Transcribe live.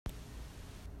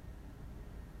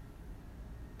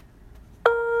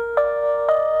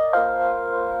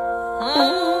Listen,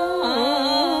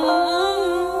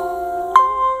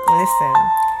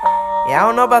 yeah, I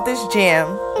don't know about this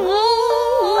jam.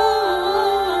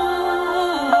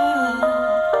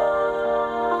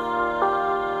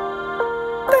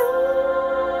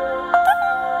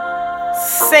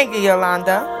 Sing it,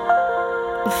 Yolanda.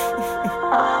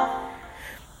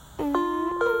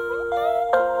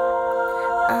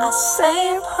 I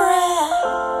say a prayer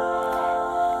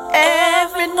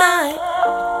every night.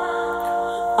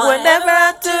 Whatever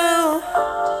I do,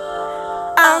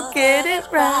 I'll get it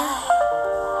right.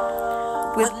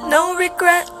 With no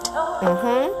regret,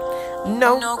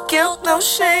 No guilt, no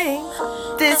shame.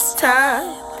 This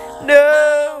time,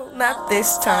 no, not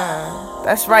this time.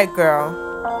 That's right, girl.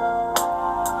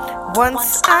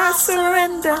 Once I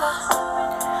surrender,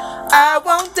 I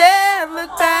won't dare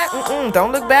look back.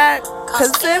 Don't look back,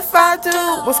 cause if I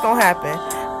do, what's gonna happen?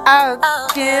 I'll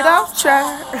get off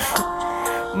track.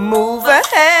 Move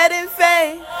ahead in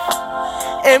faith,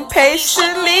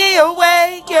 impatiently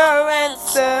await your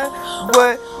answer.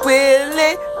 What will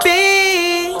it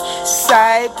be?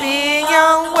 Sight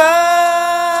beyond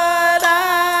what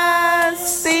I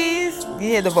see. You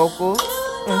hear the vocals?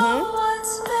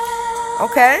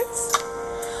 Okay.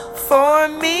 For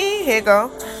me, here you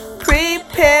go.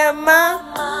 Prepare my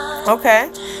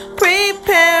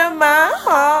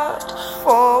heart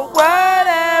for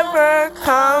whatever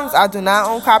comes. I do not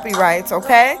own copyrights,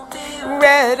 okay?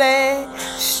 Ready,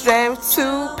 strength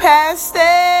to pass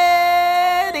steady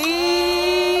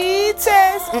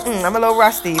test. I'm a little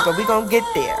rusty, but we gonna get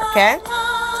there, okay?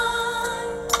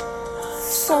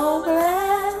 So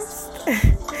blessed.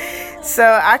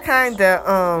 So I kind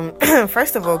of,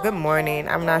 first of all, good morning.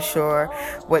 I'm not sure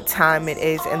what time it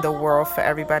is in the world for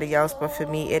everybody else, but for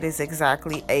me, it is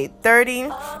exactly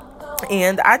 8:30.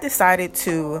 And I decided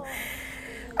to,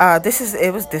 this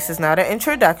is not an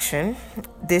introduction.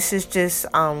 This is just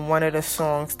one of the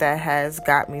songs that has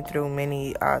got me through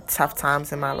many tough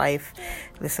times in my life.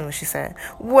 Listen what she said.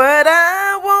 What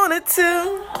I wanted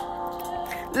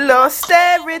to, lost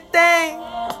everything,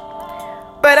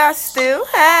 but I still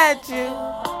had you.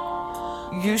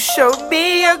 You showed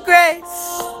me your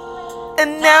grace,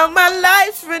 and now my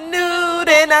life's renewed,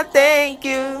 and I thank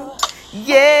you.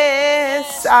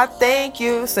 Yes, I thank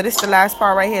you. So this is the last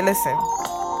part right here. Listen.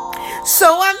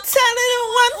 So I'm telling the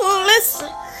one who listen,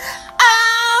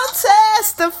 I'll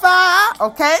testify,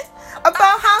 okay,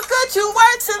 about how good you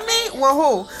were to me. Well,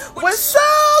 who? When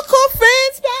so-called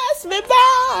friends passed me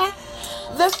by,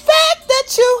 the fact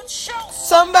that you,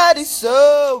 somebody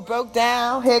so broke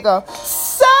down. Here you go.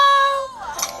 So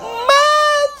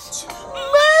much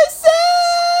mercy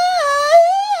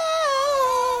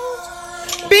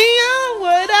beyond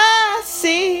what I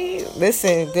see.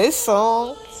 Listen, this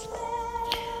song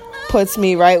puts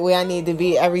me right where I need to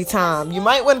be every time. You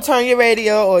might want to turn your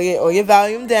radio or your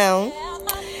volume down,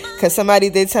 because somebody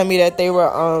did tell me that they were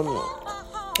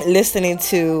listening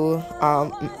to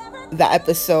the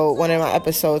episode, one of my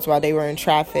episodes, while they were in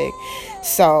traffic.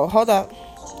 So hold up.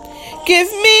 Give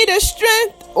me the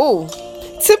strength,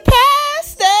 to pass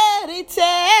steady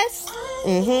test.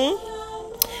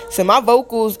 So my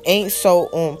vocals ain't so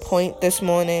on point this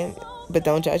morning, but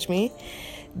don't judge me.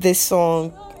 This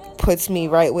song puts me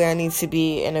right where I need to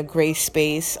be, in a great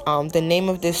space. The name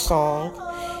of this song,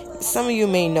 some of you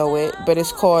may know it, but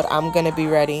it's called I'm Gonna Be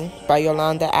Ready by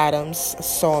Yolanda Adams.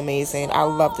 So amazing. I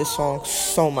love this song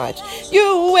so much.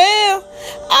 You will,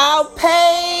 I'll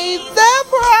pay the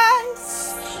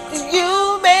price.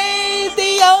 You made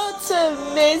the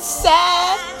ultimate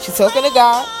sad. She's talking to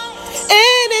God.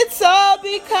 And it's all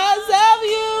because of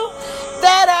you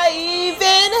that I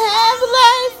even have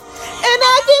life. And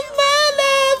I give my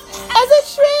love as a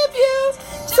tribute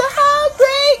to how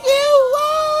great you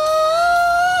are.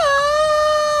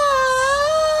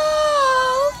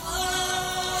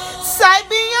 Sight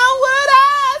beyond what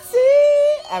I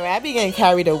see. Alright, I be getting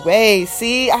carried away.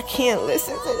 See, I can't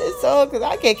listen to this song because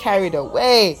I get carried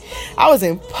away. I was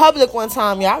in public one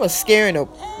time, I was scaring the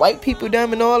white people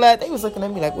dumb and all that. They was looking at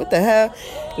me like, what the hell?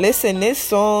 Listen, this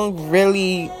song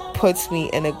really puts me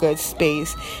in a good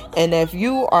space. And if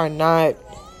you are not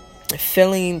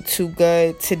feeling too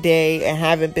good today and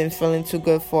haven't been feeling too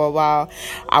good for a while,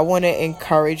 I want to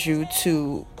encourage you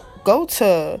to go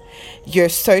to your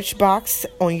search box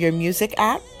on your music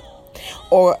app.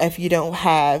 Or if you don't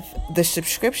have the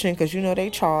subscription, because you know they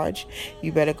charge,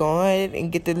 you better go ahead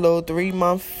and get the little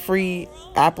 3-month free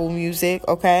Apple Music,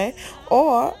 okay?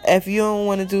 Or if you don't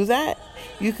want to do that,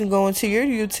 you can go into your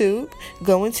YouTube,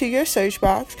 go into your search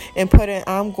box, and put in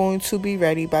I'm Going to Be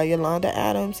Ready by Yolanda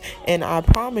Adams, and I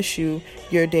promise you,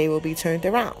 your day will be turned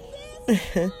around.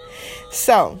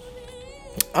 So,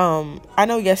 I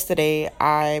know yesterday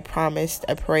I promised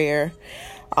a prayer,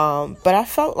 but I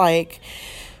felt like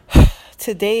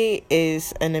today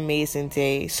is an amazing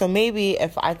day. So maybe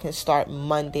if I can start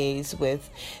Mondays with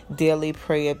daily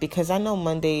prayer, because I know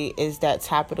Monday is that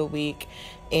top of the week,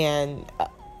 and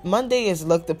Monday is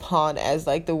looked upon as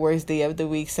like the worst day of the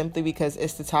week simply because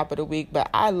it's the top of the week. But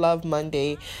I love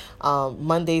Mondays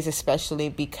especially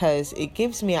because it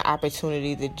gives me an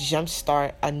opportunity to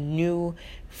jumpstart a new,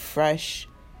 fresh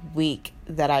week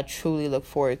that I truly look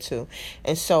forward to.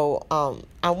 And so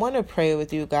I want to pray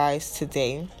with you guys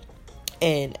today.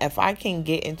 And if I can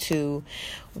get into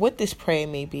what this prayer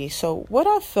may be. So what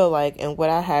I feel like and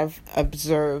what I have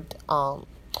observed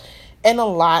and a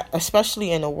lot,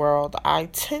 especially in the world, I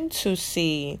tend to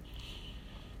see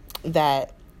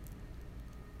that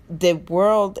the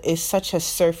world is such a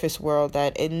surface world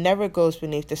that it never goes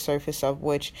beneath the surface of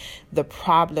which the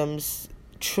problems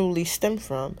truly stem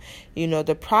from.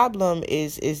 The problem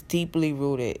is deeply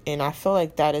rooted, and I feel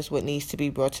like that is what needs to be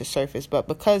brought to surface. But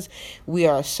because we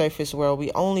are a surface world,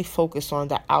 we only focus on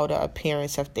the outer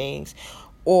appearance of things,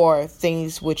 or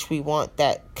things which we want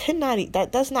that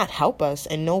does not help us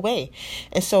in no way.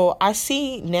 And so I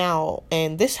see now,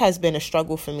 and this has been a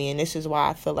struggle for me, and this is why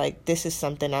I feel like this is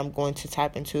something I'm going to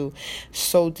tap into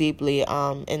so deeply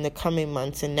in the coming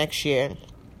months and next year.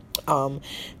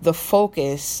 The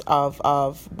focus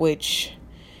of which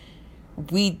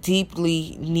we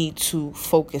deeply need to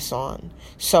focus on.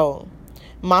 So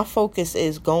my focus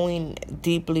is going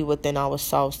deeply within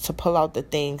ourselves to pull out the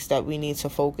things that we need to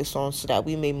focus on so that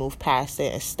we may move past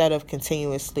it, instead of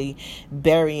continuously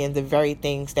burying the very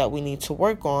things that we need to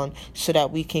work on so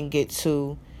that we can get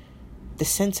to the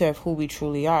center of who we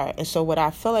truly are. And so what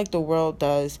I feel like the world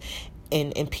does,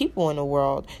 and people in the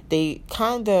world, they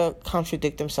kind of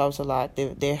contradict themselves a lot.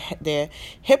 They're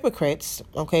hypocrites,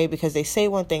 okay, because they say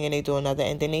one thing and they do another,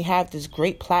 and then they have this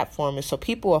great platform, and so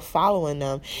people are following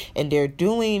them, and they're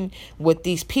doing what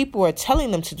these people are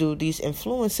telling them to do. These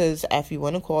influencers, if you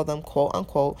want to call them, quote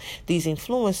unquote, these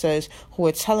influencers who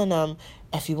are telling them,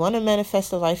 if you want to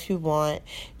manifest the life you want,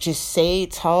 just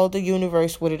tell the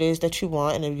universe what it is that you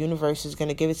want, and the universe is going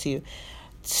to give it to you.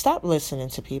 Stop listening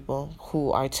to people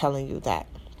who are telling you that,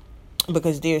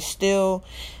 because they're still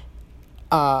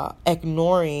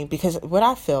ignoring. Because what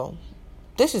I feel,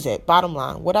 this is it, bottom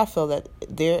line, what I feel, that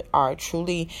there are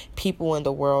truly people in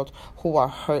the world who are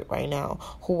hurt right now,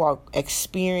 who are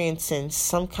experiencing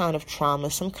some kind of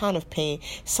trauma, some kind of pain,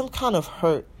 some kind of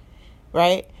hurt,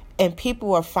 right? And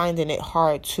people are finding it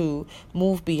hard to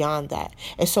move beyond that.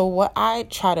 And so what I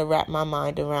try to wrap my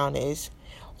mind around is,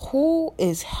 who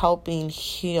is helping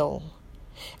heal?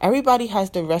 Everybody has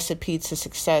the recipe to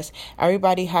success.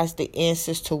 Everybody has the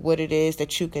answers to what it is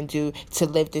that you can do to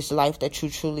live this life that you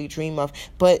truly dream of.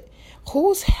 But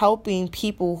who's helping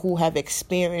people who have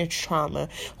experienced trauma?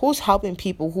 Who's helping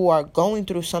people who are going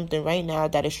through something right now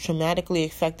that is traumatically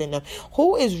affecting them?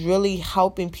 Who is really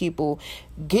helping people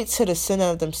get to the center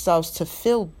of themselves to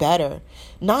feel better?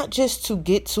 Not just to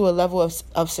get to a level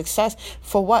of success.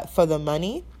 For what? For the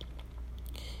money?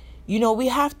 We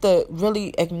have to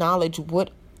really acknowledge what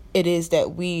it is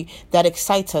that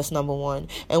excites us, number one,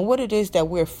 and what it is that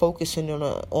we're focusing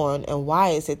on, and why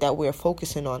is it that we're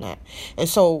focusing on that. And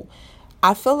so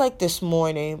I feel like this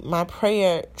morning, my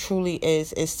prayer truly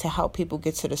is to help people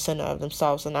get to the center of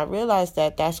themselves. And I realize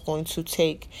that that's going to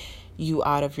take you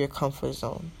out of your comfort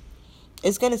zone.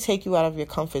 It's going to take you out of your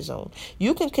comfort zone.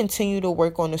 You can continue to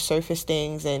work on the surface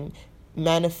things and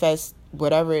manifest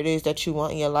whatever it is that you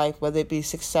want in your life, whether it be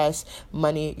success,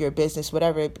 money, your business,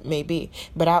 whatever it may be.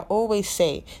 But I always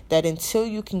say that until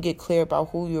you can get clear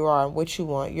about who you are and what you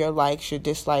want, your likes, your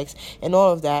dislikes, and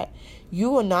all of that, you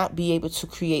will not be able to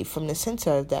create from the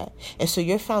center of that. And so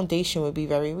your foundation will be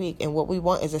very weak. And what we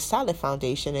want is a solid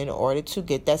foundation. In order to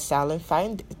get get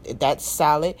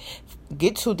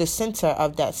to the center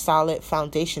of that solid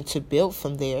foundation to build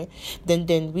from there,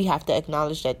 then we have to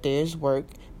acknowledge that there's work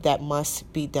that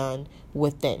must be done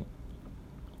within.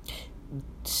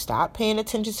 Stop paying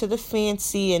attention to the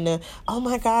fancy and the, oh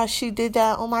my gosh, she did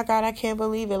that. Oh my God, I can't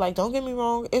believe it. Like, don't get me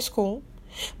wrong, it's cool.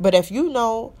 But if you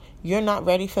know you're not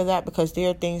ready for that because there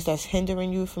are things that's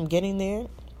hindering you from getting there,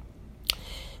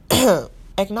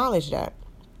 acknowledge that.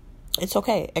 It's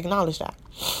okay. Acknowledge that.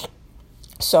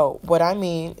 So what I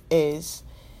mean is,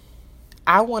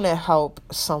 I want to help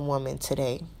some women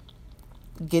today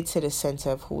get to the center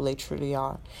of who they truly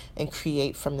are and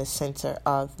create from the center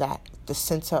of that, the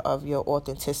center of your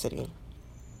authenticity,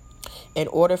 in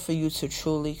order for you to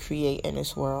truly create in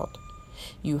this world.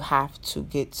 you have to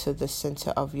get to the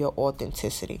center of your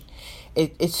authenticity.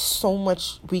 It's so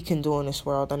much we can do in this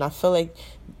world, and I feel like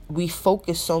we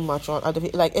focus so much on other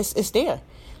people. Like, it's there.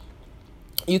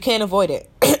 You can't avoid it.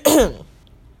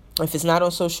 If it's not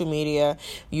on social media,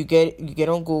 you get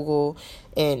on Google,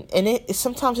 and it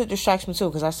sometimes it distracts me too,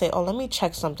 because I say, oh, let me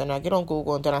check something. I get on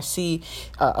Google, and then I see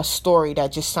a story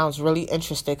that just sounds really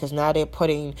interesting, because now they're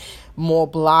putting more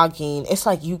blogging. It's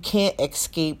like you can't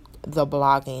escape the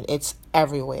blogging. It's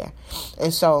everywhere.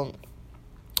 And so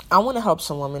I want to help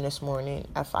some women this morning,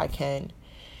 if I can,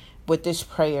 with this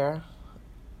prayer,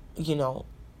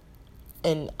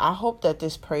 and I hope that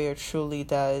this prayer truly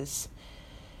does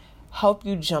help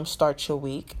you jumpstart your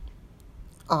week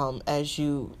as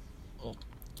you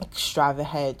strive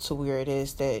ahead to where it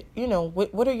is that,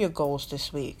 what are your goals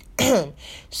this week?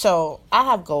 So I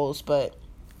have goals, but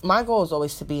my goal is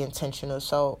always to be intentional.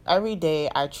 So every day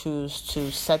I choose to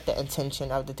set the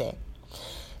intention of the day.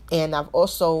 And I've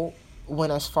also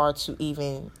went as far to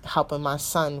even helping my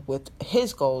son with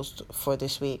his goals for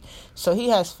this week. So he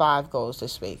has 5 goals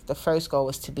this week. The first goal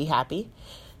is to be happy.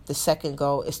 The second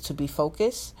goal is to be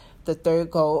focused. The third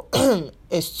goal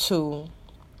is to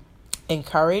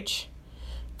encourage.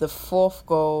 The fourth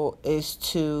goal is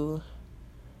to,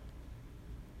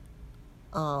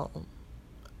 I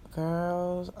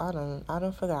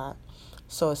forgot.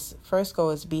 So first goal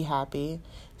is be happy.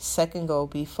 Second goal,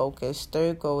 be focused.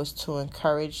 Third goal is to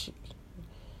encourage.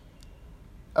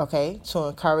 To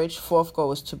encourage. Fourth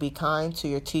goal is to be kind to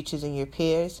your teachers and your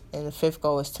peers. And the fifth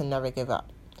goal is to never give up.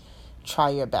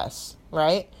 Try your best,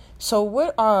 right? So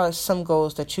what are some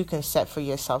goals that you can set for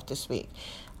yourself this week?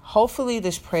 Hopefully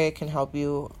this prayer can help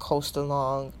you coast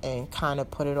along and kind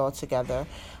of put it all together.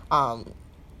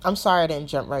 I'm sorry I didn't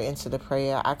jump right into the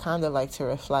prayer. I kind of like to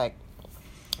reflect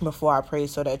before I pray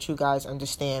so that you guys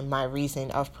understand my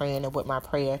reason of praying and what my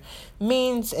prayer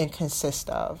means and consists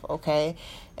of, okay?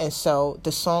 And so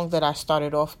the song that I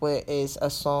started off with is a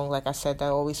song, like I said,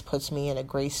 that always puts me in a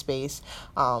great space.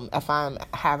 If I'm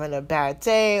having a bad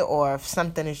day or if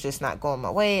something is just not going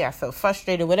my way, I feel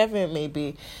frustrated, whatever it may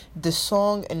be, the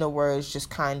song and the words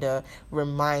just kind of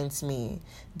reminds me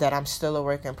that I'm still a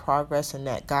work in progress and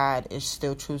that God is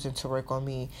still choosing to work on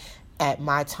me at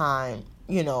my time,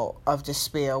 of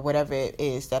despair, whatever it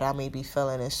is that I may be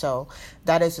feeling. And so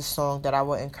that is a song that I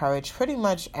would encourage. Pretty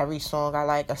much every song I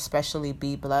like, especially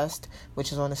Be Blessed,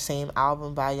 which is on the same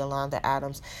album by Yolanda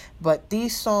Adams. But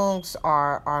these songs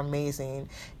are amazing.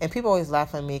 And people always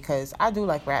laugh at me because I do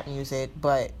like rap music,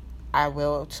 but I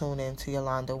will tune in to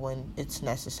Yolanda when it's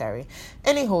necessary.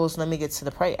 Anywho, let me get to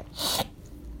the prayer.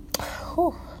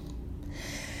 Whew.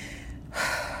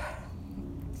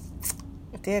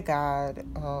 Dear God,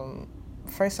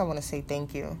 first I want to say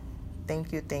thank you.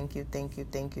 Thank you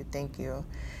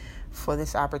for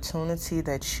this opportunity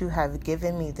that you have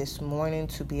given me this morning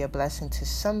to be a blessing to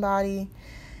somebody.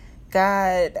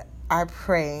 God, I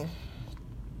pray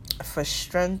for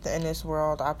strength in this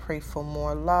world. I pray for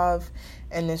more love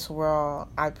in this world.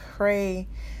 I pray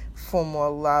for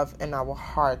more love in our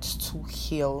hearts to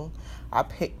heal. I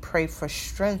pray for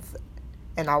strength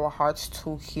in our hearts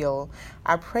to heal.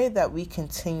 I pray that we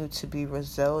continue to be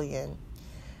resilient,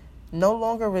 no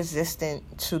longer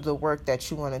resistant to the work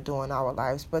that you want to do in our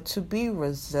lives, but to be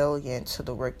resilient to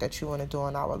the work that you want to do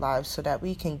in our lives so that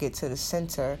we can get to the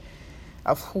center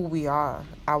of who we are,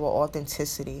 our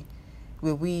authenticity,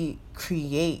 where we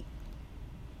create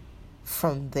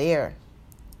from there.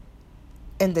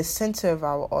 In the center of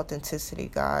our authenticity,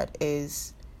 God,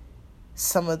 is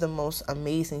some of the most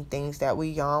amazing things that we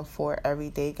yearn for every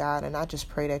day, God. And I just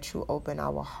pray that you open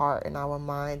our heart and our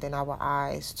mind and our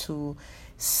eyes to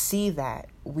see that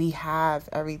we have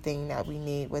everything that we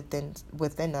need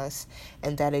within us,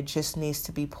 and that it just needs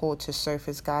to be pulled to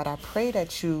surface. God, I pray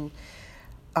that you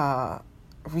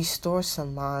restore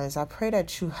some minds. I pray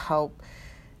that you help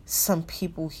some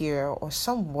people here or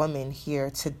some women here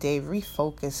today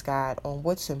refocus, God, on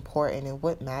what's important and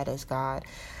what matters, God,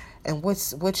 and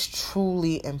what's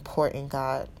truly important,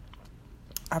 God.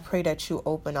 I pray that you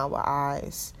open our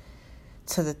eyes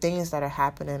to the things that are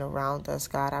happening around us,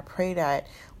 God. I pray that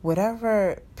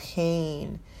whatever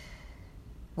pain,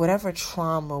 whatever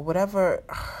trauma, whatever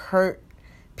hurt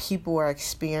people are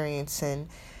experiencing,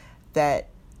 that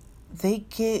they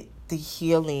get the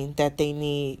healing that they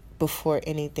need before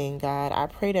anything, God. I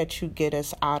pray that you get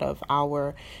us out of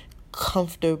our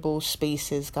comfortable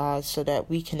spaces, God, so that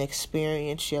we can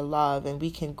experience your love and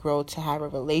we can grow to have a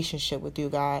relationship with you,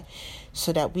 God,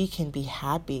 so that we can be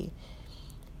happy.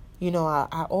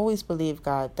 I always believe,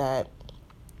 God, that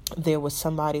there was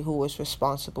somebody who was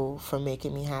responsible for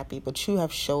making me happy, but you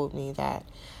have showed me that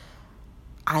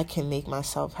I can make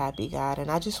myself happy, God.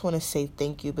 And I just want to say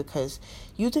thank you, because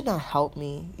you did not help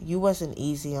me. You wasn't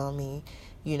easy on me.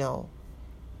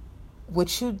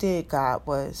 What you did, God,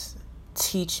 was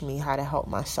teach me how to help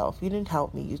myself. You didn't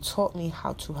help me. You taught me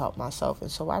how to help myself. And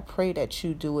so I pray that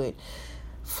you do it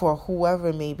for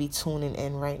whoever may be tuning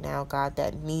in right now, God,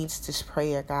 that needs this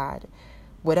prayer, God.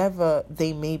 Whatever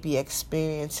they may be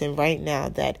experiencing right now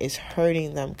that is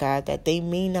hurting them, God, that they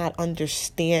may not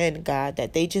understand, God,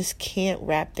 that they just can't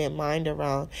wrap their mind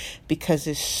around because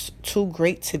it's too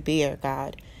great to bear,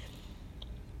 God.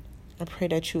 I pray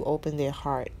that you open their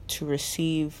heart to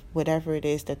receive whatever it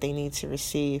is that they need to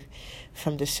receive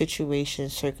from the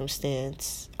situation,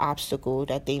 circumstance, obstacle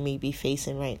that they may be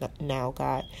facing right now,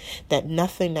 God. That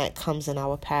nothing that comes in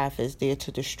our path is there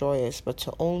to destroy us, but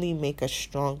to only make us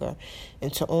stronger,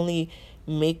 and to only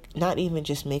not even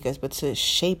just make us, but to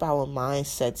shape our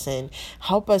mindsets and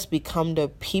help us become the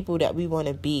people that we want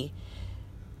to be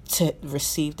to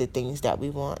receive the things that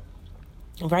we want.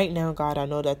 Right now, God, I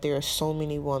know that there are so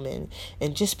many women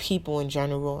and just people in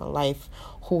general in life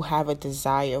who have a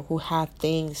desire, who have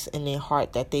things in their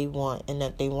heart that they want and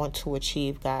that they want to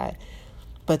achieve, God,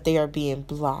 but they are being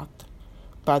blocked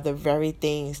by the very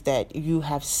things that you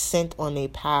have sent on their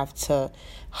path to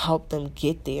help them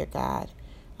get there, God.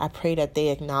 I pray that they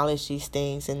acknowledge these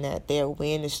things and that their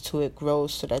awareness to it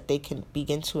grows so that they can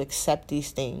begin to accept these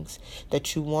things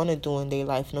that you want to do in their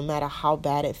life. No matter how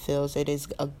bad it feels, it is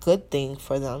a good thing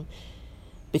for them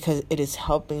because it is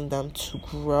helping them to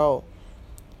grow.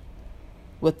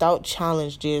 Without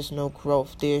challenge, there's no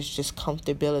growth. There's just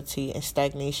comfortability and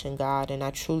stagnation, God. And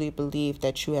I truly believe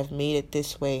that you have made it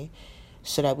this way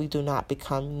so that we do not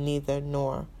become neither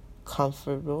nor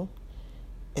comfortable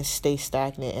and stay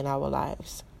stagnant in our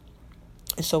lives.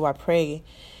 And so I pray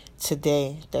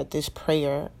today that this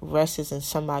prayer rests in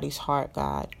somebody's heart,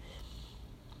 God,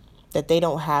 that they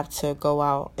don't have to go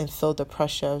out and feel the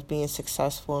pressure of being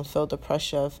successful and feel the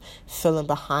pressure of feeling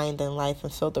behind in life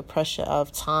and feel the pressure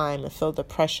of time and feel the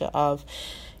pressure of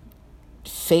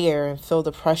fear and feel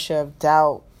the pressure of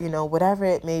doubt, whatever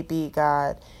it may be,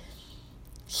 God.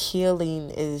 Healing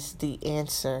is the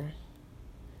answer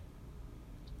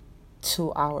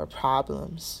to our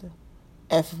problems.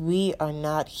 If we are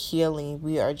not healing,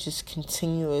 we are just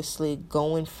continuously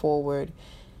going forward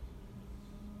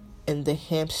in the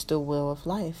hamster wheel of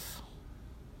life.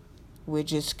 We're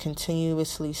just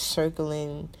continuously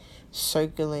circling,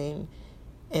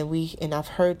 and I've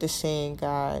heard the saying,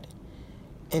 God,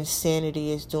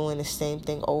 insanity is doing the same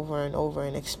thing over and over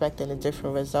and expecting a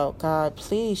different result. God,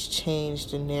 please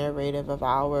change the narrative of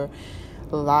our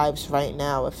lives right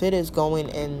now. If it is going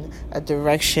in a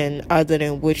direction other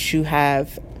than which you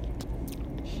have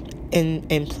in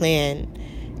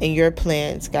your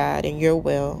plans, God, in your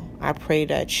will, I pray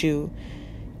that you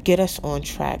get us on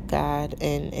track, God,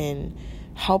 and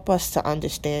help us to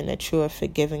understand that you are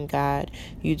forgiving, God.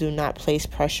 You do not place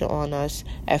pressure on us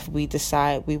if we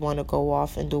decide we want to go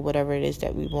off and do whatever it is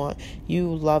that we want.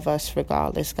 You love us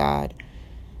regardless, God.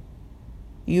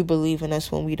 You believe in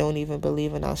us when we don't even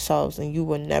believe in ourselves, and you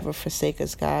will never forsake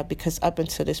us, God, because up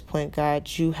until this point, God,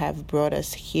 you have brought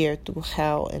us here through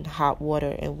hell and hot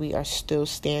water, and we are still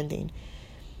standing.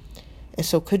 And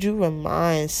so could you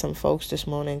remind some folks this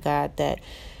morning, God, that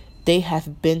they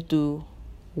have been through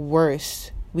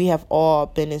worse. We have all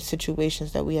been in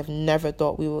situations that we have never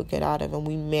thought we would get out of, and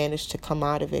we managed to come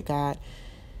out of it, God.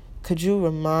 Could you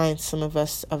remind some of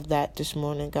us of that this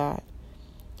morning, God?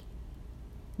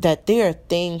 That there are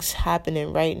things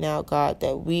happening right now, God,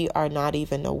 that we are not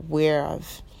even aware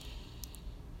of.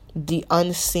 The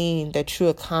unseen that you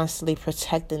are constantly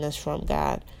protecting us from,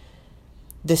 God.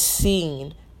 The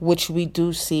seen, which we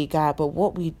do see, God, but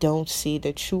what we don't see,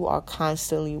 that you are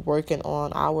constantly working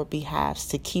on our behalf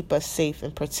to keep us safe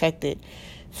and protected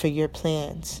for your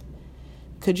plans.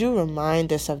 Could you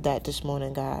remind us of that this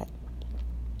morning, God?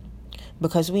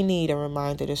 Because we need a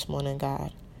reminder this morning,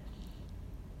 God.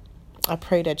 I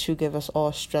pray that you give us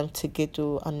all strength to get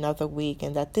through another week,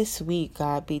 and that this week,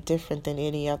 God, be different than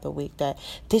any other week. That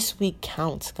this week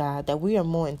counts, God. That we are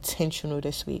more intentional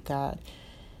this week, God.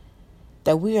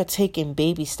 That we are taking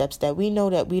baby steps. That we know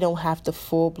that we don't have to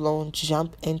full-blown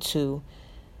jump into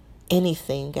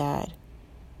anything, God.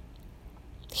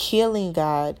 Healing,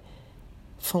 God,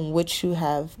 from which you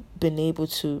have been able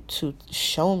to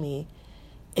show me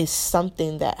is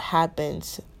something that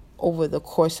happens over the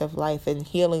course of life, and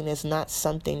healing is not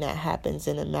something that happens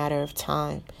in a matter of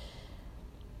time.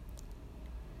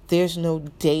 There's no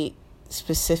date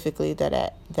specifically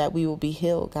that we will be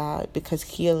healed, God, because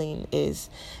healing is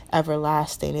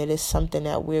everlasting. It is something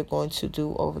that we're going to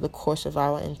do over the course of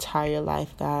our entire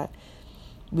life, God.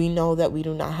 We know that we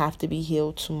do not have to be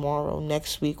healed tomorrow,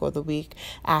 next week, or the week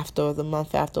after, or the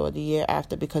month after, or the year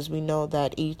after, because we know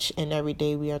that each and every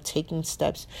day we are taking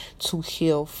steps to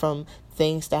heal from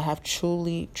things that have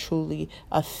truly, truly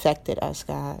affected us,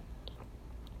 God.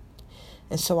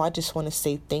 And so I just want to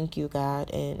say thank you, God,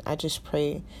 and I just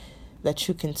pray that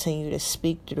you continue to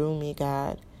speak through me,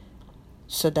 God,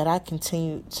 so that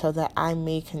I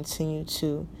may continue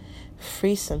to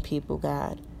free some people,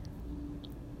 God.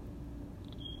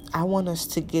 I want us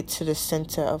to get to the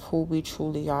center of who we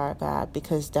truly are, God,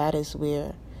 because that is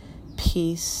where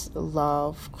peace,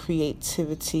 love,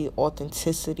 creativity,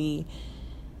 authenticity,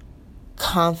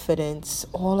 confidence,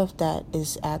 all of that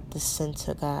is at the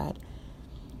center, God.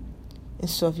 And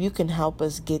so if you can help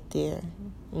us get there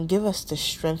and give us the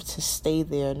strength to stay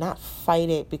there, not fight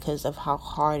it because of how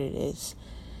hard it is,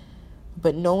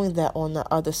 but knowing that on the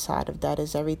other side of that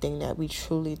is everything that we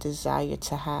truly desire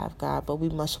to have, God. But we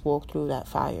must walk through that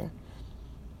fire.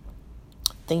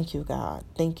 Thank you, God.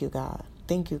 Thank you, God.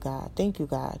 Thank you, God. Thank you,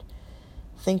 God.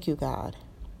 Thank you, God.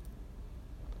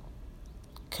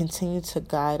 Continue to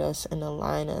guide us and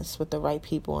align us with the right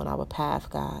people on our path,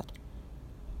 God.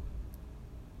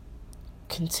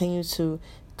 Continue to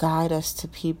guide us to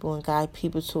people and guide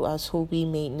people to us who we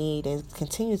may need, and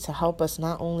continue to help us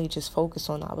not only just focus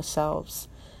on ourselves,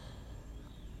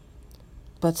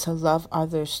 but to love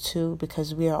others too,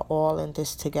 because we are all in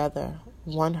this together.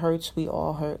 One hurts, we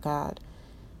all hurt, God.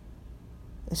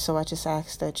 And so I just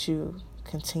ask that you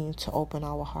continue to open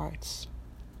our hearts.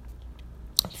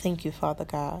 Thank you, Father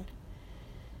God.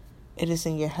 It is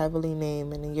in your heavenly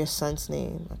name and in your Son's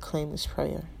name I claim this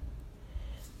prayer.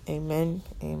 Amen,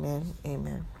 amen,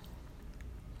 amen.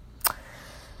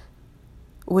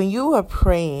 When you are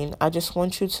praying, I just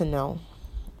want you to know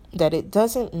that it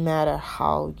doesn't matter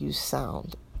how you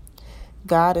sound.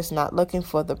 God is not looking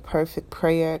for the perfect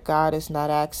prayer. God is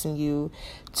not asking you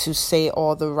to say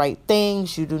all the right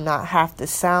things. You do not have to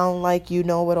sound like you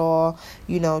know it all.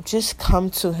 Just come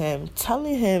to him,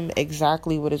 telling him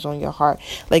exactly what is on your heart.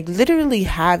 Like literally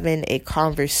having a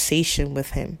conversation with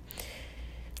him.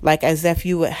 Like as if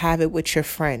you would have it with your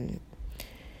friend.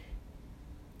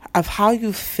 Of how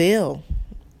you feel.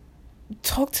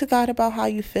 Talk to God about how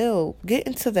you feel. Get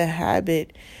into the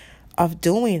habit of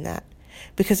doing that.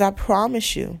 Because I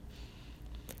promise you,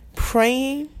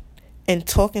 praying and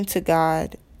talking to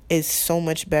God is so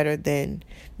much better than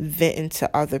venting to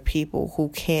other people who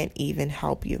can't even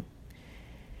help you.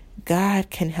 God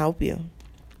can help you.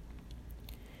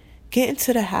 Get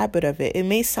into the habit of it. It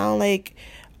may sound like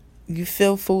you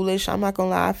feel foolish. I'm not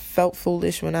gonna lie, I felt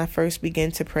foolish when I first began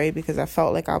to pray because I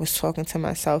felt like I was talking to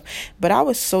myself. But I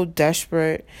was so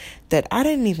desperate that I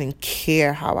didn't even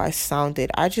care how I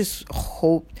sounded. I just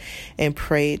hoped and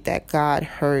prayed that God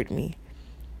heard me.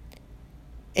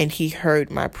 And he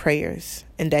heard my prayers.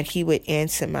 And that he would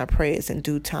answer my prayers in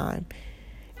due time.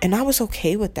 And I was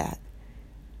okay with that.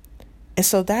 And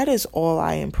so that is all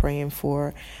I am praying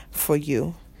for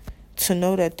you. To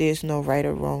know that there's no right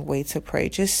or wrong way to pray.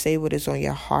 Just say what is on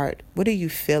your heart. What are you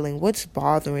feeling? What's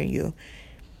bothering you?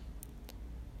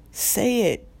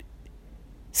 Say it.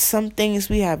 Some things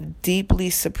we have deeply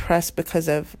suppressed because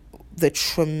of the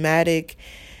traumatic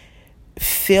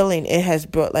feeling it has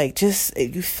brought.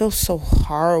 You feel so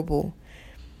horrible.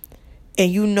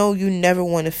 And you know you never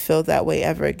want to feel that way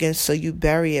ever again. So you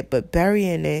bury it. But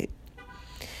burying it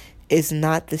is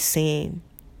not the same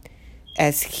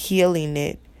as healing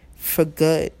it for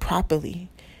good, properly.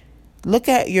 Look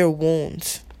at your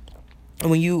wounds.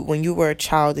 When you were a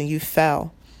child and you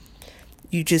fell,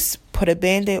 you just put a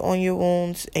Band-Aid on your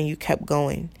wounds and you kept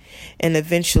going. And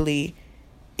eventually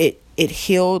it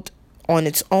healed on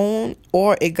its own,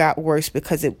 or it got worse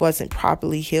because it wasn't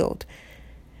properly healed.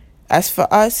 As for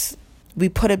us, we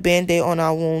put a Band-Aid on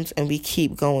our wounds and we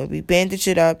keep going. We bandage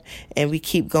it up and we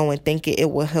keep going, thinking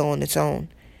it will heal on its own.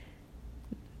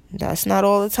 That's not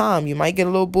all the time. You might get a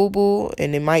little boo-boo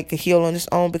and it might heal on its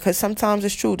own, because sometimes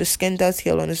it's true. The skin does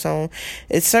heal on its own.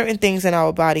 It's certain things in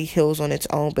our body heals on its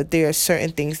own, but there are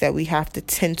certain things that we have to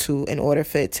tend to in order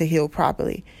for it to heal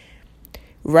properly.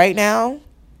 Right now,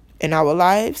 in our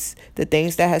lives, the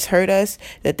things that has hurt us,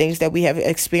 the things that we have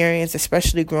experienced,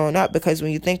 especially growing up, because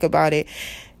when you think about it,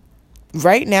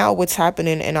 right now what's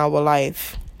happening in our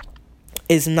life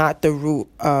is not the root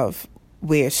of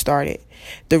where it started.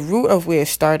 The root of where it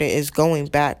started is going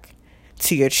back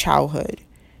to your childhood,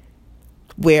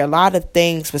 where a lot of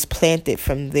things was planted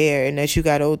from there, and as you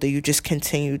got older, you just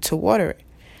continued to water it.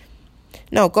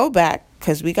 No, go back,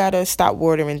 because we got to stop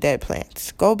watering dead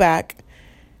plants. Go back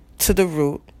to the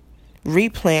root,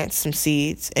 replant some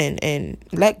seeds, and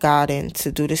let God in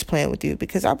to do this plant with you,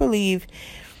 because I believe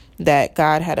that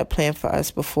God had a plan for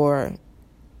us before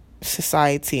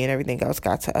society and everything else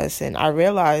got to us. And I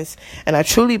realize, and I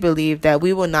truly believe that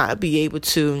we will not be able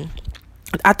to.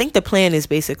 I think the plan is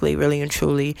basically really and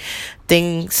truly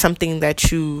something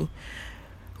that you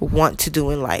want to do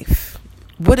in life.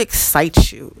 What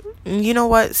excites you? You know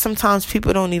what? Sometimes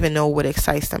people don't even know what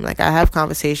excites them. Like, I have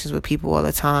conversations with people all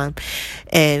the time,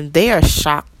 and they are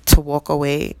shocked to walk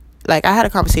away. Like, I had a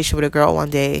conversation with a girl one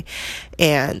day,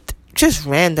 and just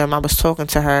random, I was talking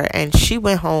to her, and she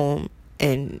went home,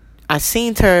 and I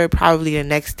seen her probably the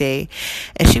next day,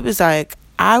 and she was like,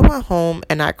 I went home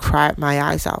and I cried my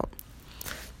eyes out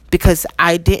because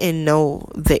I didn't know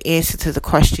the answer to the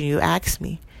question you asked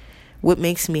me. What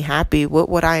makes me happy? What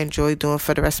would I enjoy doing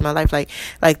for the rest of my life?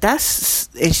 Like that's,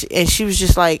 and she was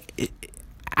just like,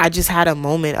 I just had a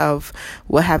moment of,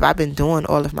 what have I been doing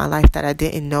all of my life that I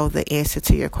didn't know the answer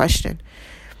to your question?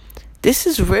 This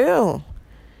is real.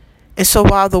 And so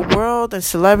while the world and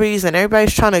celebrities and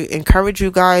everybody's trying to encourage you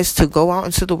guys to go out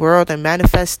into the world and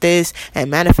manifest this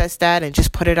and manifest that and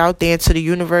just put it out there into the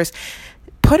universe,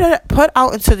 put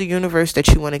out into the universe that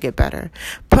you want to get better.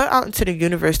 Put out into the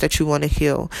universe that you want to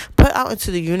heal. Put out into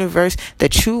the universe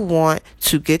that you want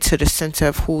to get to the center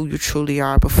of who you truly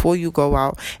are before you go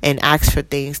out and ask for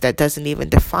things that doesn't even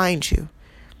define you.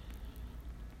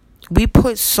 We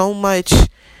put so much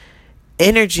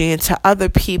energy into other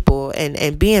people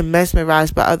and being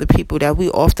mesmerized by other people that we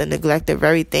often neglect the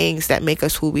very things that make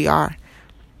us who we are.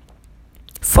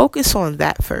 Focus on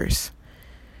that first.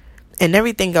 And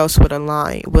everything else will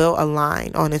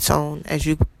align on its own as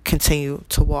you continue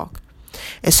to walk.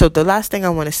 And so the last thing I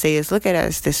want to say is, look at it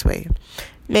as this way.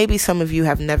 Maybe some of you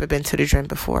have never been to the gym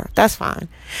before. That's fine.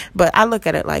 But I look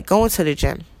at it like going to the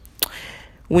gym.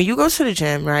 When you go to the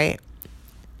gym, right?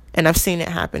 And I've seen it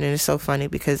happen, and it's so funny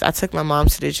because I took my mom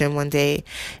to the gym one day,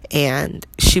 and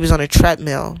she was on a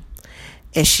treadmill,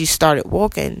 and she started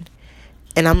walking.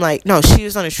 And I'm like, no, she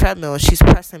was on a treadmill, and she's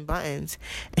pressing buttons.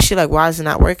 And she's like, why is it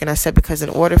not working? I said, because in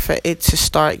order for it to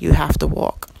start, you have to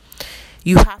walk.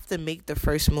 You have to make the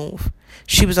first move.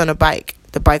 She was on a bike.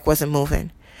 The bike wasn't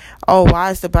moving. Oh,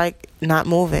 why is the bike not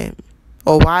moving?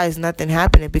 Or why is nothing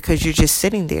happening? Because you're just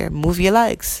sitting there. Move your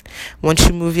legs. Once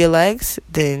you move your legs,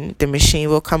 then the machine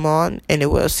will come on and it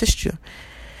will assist you.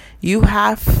 You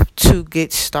have to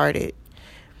get started.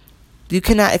 You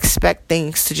cannot expect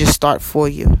things to just start for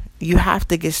you. You have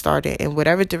to get started. In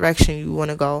whatever direction you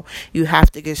want to go, you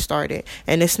have to get started.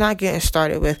 And it's not getting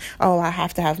started with, oh, I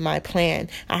have to have my plan.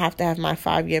 I have to have my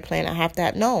 5-year plan.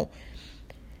 No.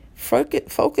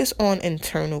 Focus on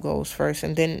internal goals first,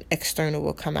 and then external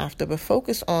will come after. But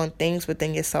focus on things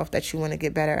within yourself that you want to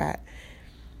get better at.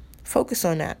 Focus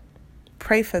on that.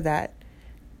 Pray for that.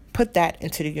 Put that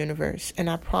into the universe. And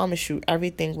I promise you,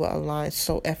 everything will align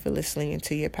so effortlessly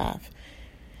into your path.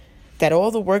 That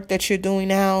all the work that you're doing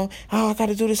now, oh, I got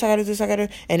to do this,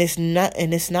 and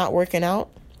it's not working out.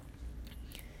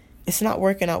 It's not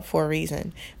working out for a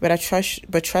reason. But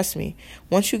trust me,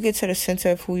 once you get to the center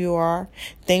of who you are,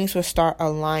 things will start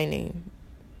aligning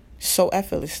so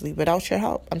effortlessly without your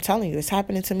help. I'm telling you, it's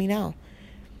happening to me now.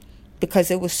 Because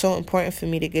it was so important for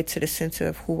me to get to the center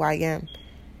of who I am.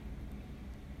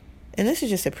 And this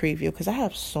is just a preview because I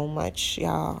have so much,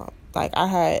 y'all. Like, I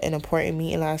had an important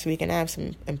meeting last week, and I have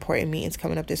some important meetings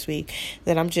coming up this week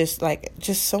that I'm just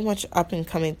so much up and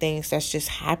coming things that's just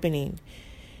happening.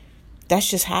 That's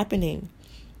just happening.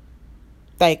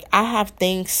 Like, I have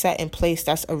things set in place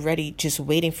that's already just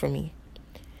waiting for me.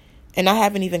 And I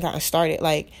haven't even gotten started.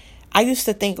 Like, I used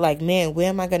to think like, man, where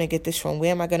am I going to get this from?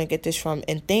 Where am I going to get this from?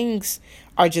 And things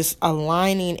are just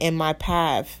aligning in my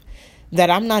path that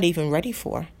I'm not even ready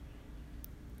for.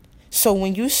 So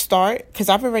when you start, because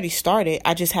I've already started,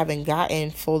 I just haven't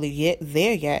gotten fully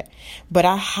there yet. But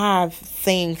I have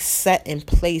things set in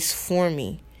place for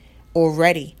me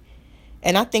already.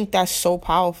 And I think that's so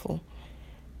powerful.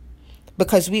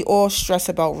 Because we all stress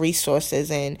about resources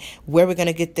and where we're going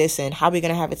to get this and how we're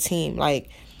going to have a team. Like,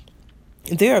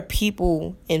 there are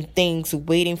people and things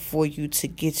waiting for you to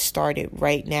get started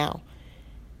right now.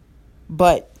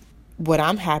 But what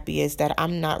I'm happy is that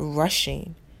I'm not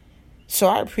rushing. So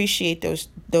I appreciate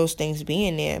those things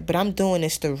being there. But I'm doing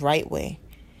this the right way.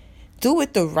 Do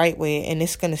it the right way, and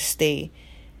it's going to stay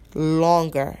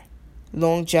longer.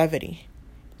 Longevity.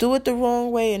 Do it the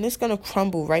wrong way, and it's going to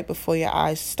crumble right before your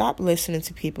eyes. Stop listening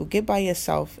to people. Get by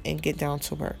yourself and get down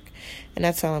to work. And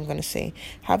that's all I'm going to say.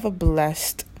 Have a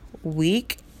blessed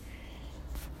week.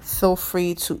 Feel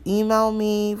free to email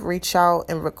me, reach out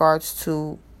in regards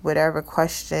to whatever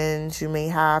questions you may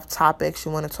have, topics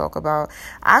you want to talk about.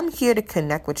 I'm here to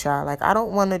connect with y'all. Like, I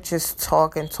don't want to just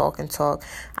talk and talk and talk.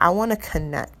 I want to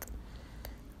connect.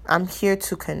 I'm here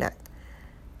to connect.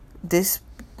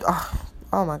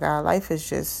 Oh my God, life is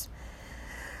just,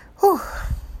 whew.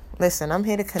 Listen, I'm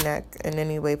here to connect in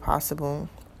any way possible.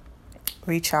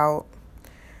 Reach out.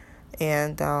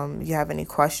 And you have any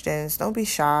questions, don't be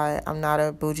shy. I'm not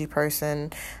a bougie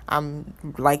person. I'm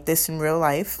like this in real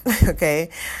life, okay?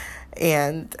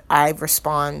 And I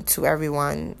respond to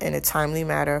everyone in a timely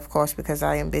manner, of course, because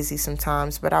I am busy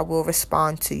sometimes, but I will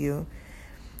respond to you.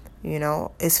 You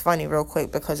know, it's funny real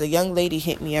quick because a young lady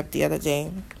hit me up the other day,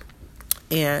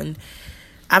 and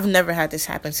I've never had this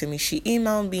happen to me. She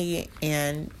emailed me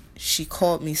and she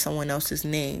called me someone else's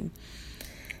name.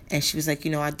 And she was like,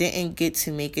 I didn't get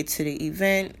to make it to the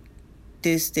event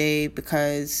this day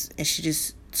because, and she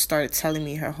just started telling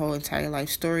me her whole entire life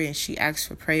story, and she asked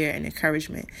for prayer and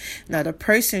encouragement. Now, the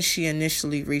person she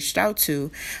initially reached out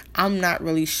to, I'm not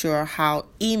really sure how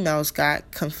emails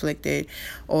got conflicted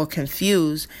or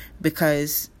confused,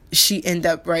 because she ended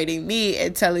up writing me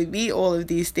and telling me all of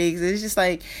these things. It's just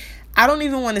like, I don't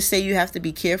even want to say you have to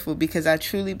be careful, because I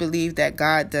truly believe that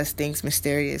God does things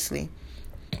mysteriously.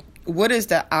 What is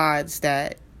the odds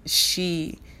that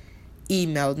she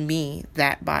emailed me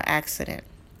that by accident?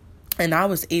 And I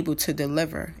was able to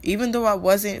deliver. Even though I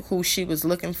wasn't who she was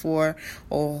looking for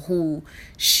or who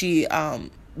she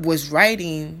was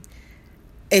writing,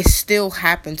 it still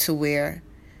happened to where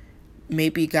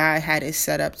maybe God had it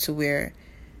set up to where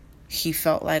he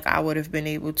felt like I would have been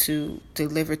able to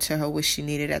deliver to her what she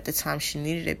needed at the time she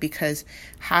needed it. Because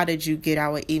how did you get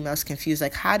our emails confused?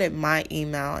 Like, how did my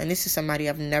email, and this is somebody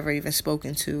I've never even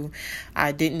spoken to,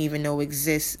 I didn't even know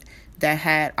exists, that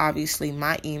had obviously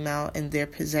my email in their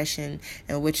possession,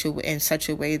 in such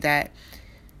a way that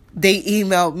they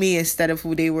emailed me instead of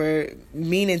who they were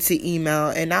meaning to email.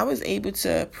 And I was able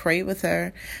to pray with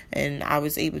her, and I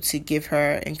was able to give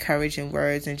her encouraging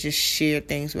words and just share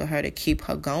things with her to keep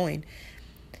her going.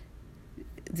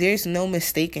 There's no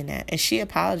mistake in that. And she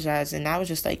apologized, and I was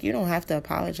just like, you don't have to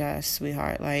apologize,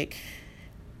 sweetheart. Like,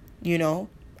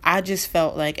 I just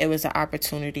felt like it was an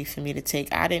opportunity for me to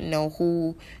take. I didn't know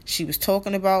who she was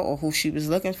talking about or who she was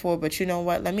looking for, but you know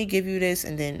what? Let me give you this,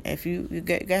 and then if you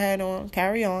go ahead on,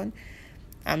 carry on.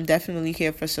 I'm definitely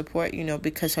here for support,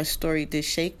 because her story did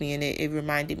shake me, and it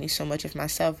reminded me so much of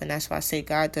myself, and that's why I say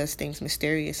God does things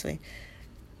mysteriously.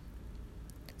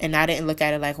 And I didn't look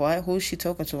at it like, what? Who is she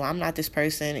talking to? I'm not this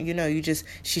person.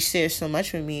 She shares so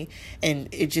much with me, and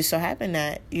it just so happened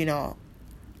that,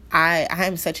 I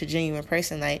am such a genuine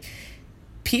person. Like,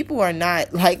 people are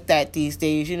not like that these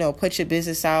days. Put your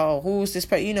business out. Or who's this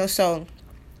person? So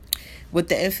with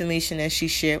the information that she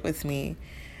shared with me,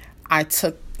 I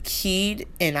took heed,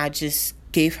 and I just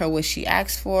gave her what she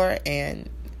asked for. And,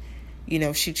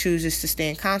 if she chooses to stay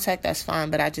in contact, that's fine.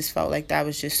 But I just felt like that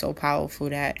was just so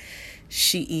powerful that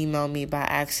she emailed me by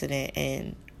accident.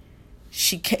 And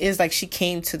it's like she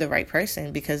came to the right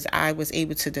person, because I was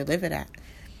able to deliver that.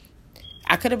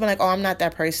 I could have been like, oh, I'm not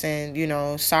that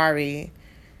person, sorry,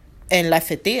 and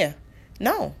left it there.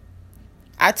 No.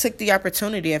 I took the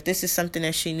opportunity. If this is something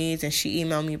that she needs and she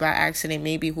emailed me by accident,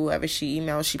 maybe whoever she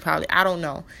emailed, she probably, I don't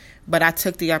know. But I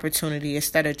took the opportunity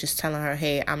instead of just telling her,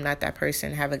 hey, I'm not that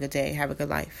person. Have a good day. Have a good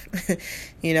life.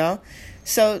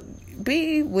 So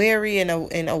be wary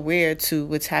and aware to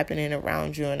what's happening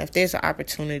around you. And if there's an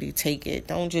opportunity, take it.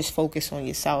 Don't just focus on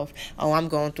yourself. Oh, I'm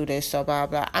going through this, so blah,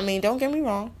 blah. I mean, don't get me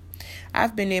wrong.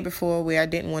 I've been there before where I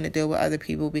didn't want to deal with other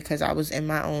people because I was in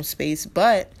my own space,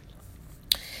 but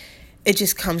it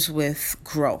just comes with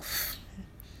growth.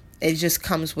 It just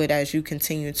comes with, as you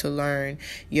continue to learn,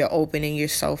 you're opening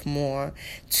yourself more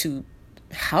to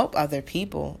help other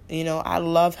people. I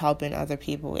love helping other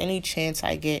people. Any chance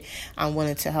I get, I'm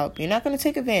willing to help. You're not going to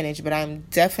take advantage, but I'm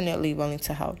definitely willing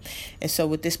to help. And so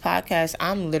with this podcast,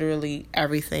 I'm literally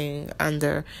everything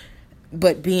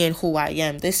but being who I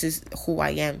am. This is who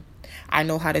I am. I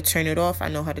know how to turn it off. I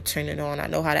know how to turn it on. I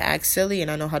know how to act silly,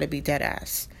 and I know how to be dead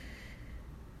ass.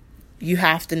 You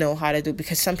have to know how to do,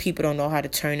 because some people don't know how to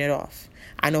turn it off.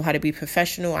 I know how to be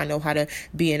professional. I know how to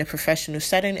be in a professional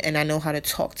setting, and I know how to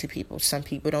talk to people. Some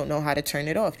people don't know how to turn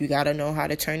it off. You got to know how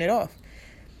to turn it off.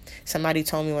 Somebody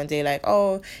told me one day, like,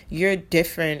 oh, you're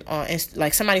different on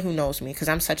like somebody who knows me, because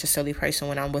I'm such a silly person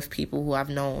when I'm with people who I've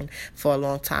known for a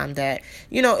long time, that,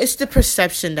 it's the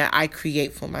perception that I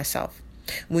create for myself.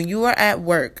 When you are at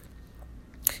work,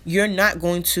 you're not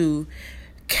going to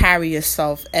carry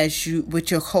yourself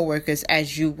with your coworkers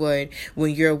as you would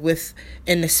when you're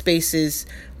in the spaces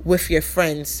with your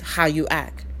friends, how you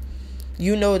act.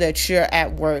 You know that you're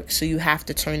at work, so you have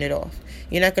to turn it off.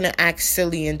 You're not going to act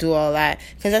silly and do all that,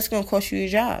 because that's going to cost you your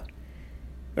job,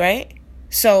 right?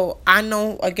 So I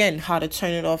know, again, how to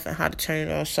turn it off and how to turn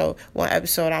it on. So one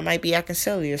episode I might be acting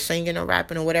silly or singing or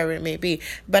rapping or whatever it may be.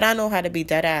 But I know how to be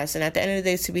dead ass. And at the end of the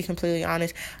day, to be completely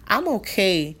honest, I'm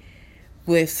okay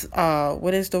with,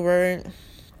 what is the word?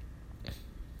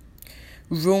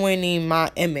 Ruining my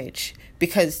image.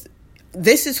 Because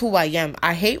this is who I am.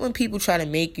 I hate when people try to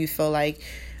make you feel like,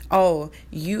 oh,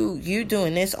 you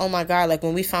doing this. Oh my God. Like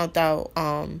when we found out,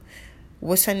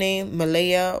 what's her name?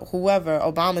 Malaya, whoever,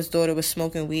 Obama's daughter was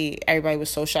smoking weed. Everybody was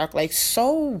so shocked. Like,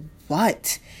 so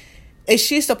what? Is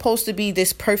she supposed to be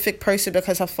this perfect person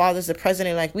because her father's the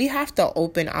president? Like, we have to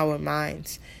open our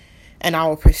minds and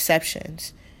our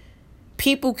perceptions.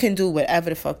 People can do whatever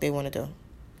the fuck they want to do.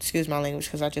 Excuse my language,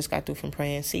 because I just got through from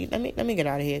praying. See, let me get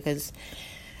out of here, because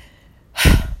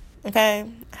okay,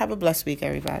 have a blessed week,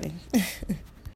 everybody.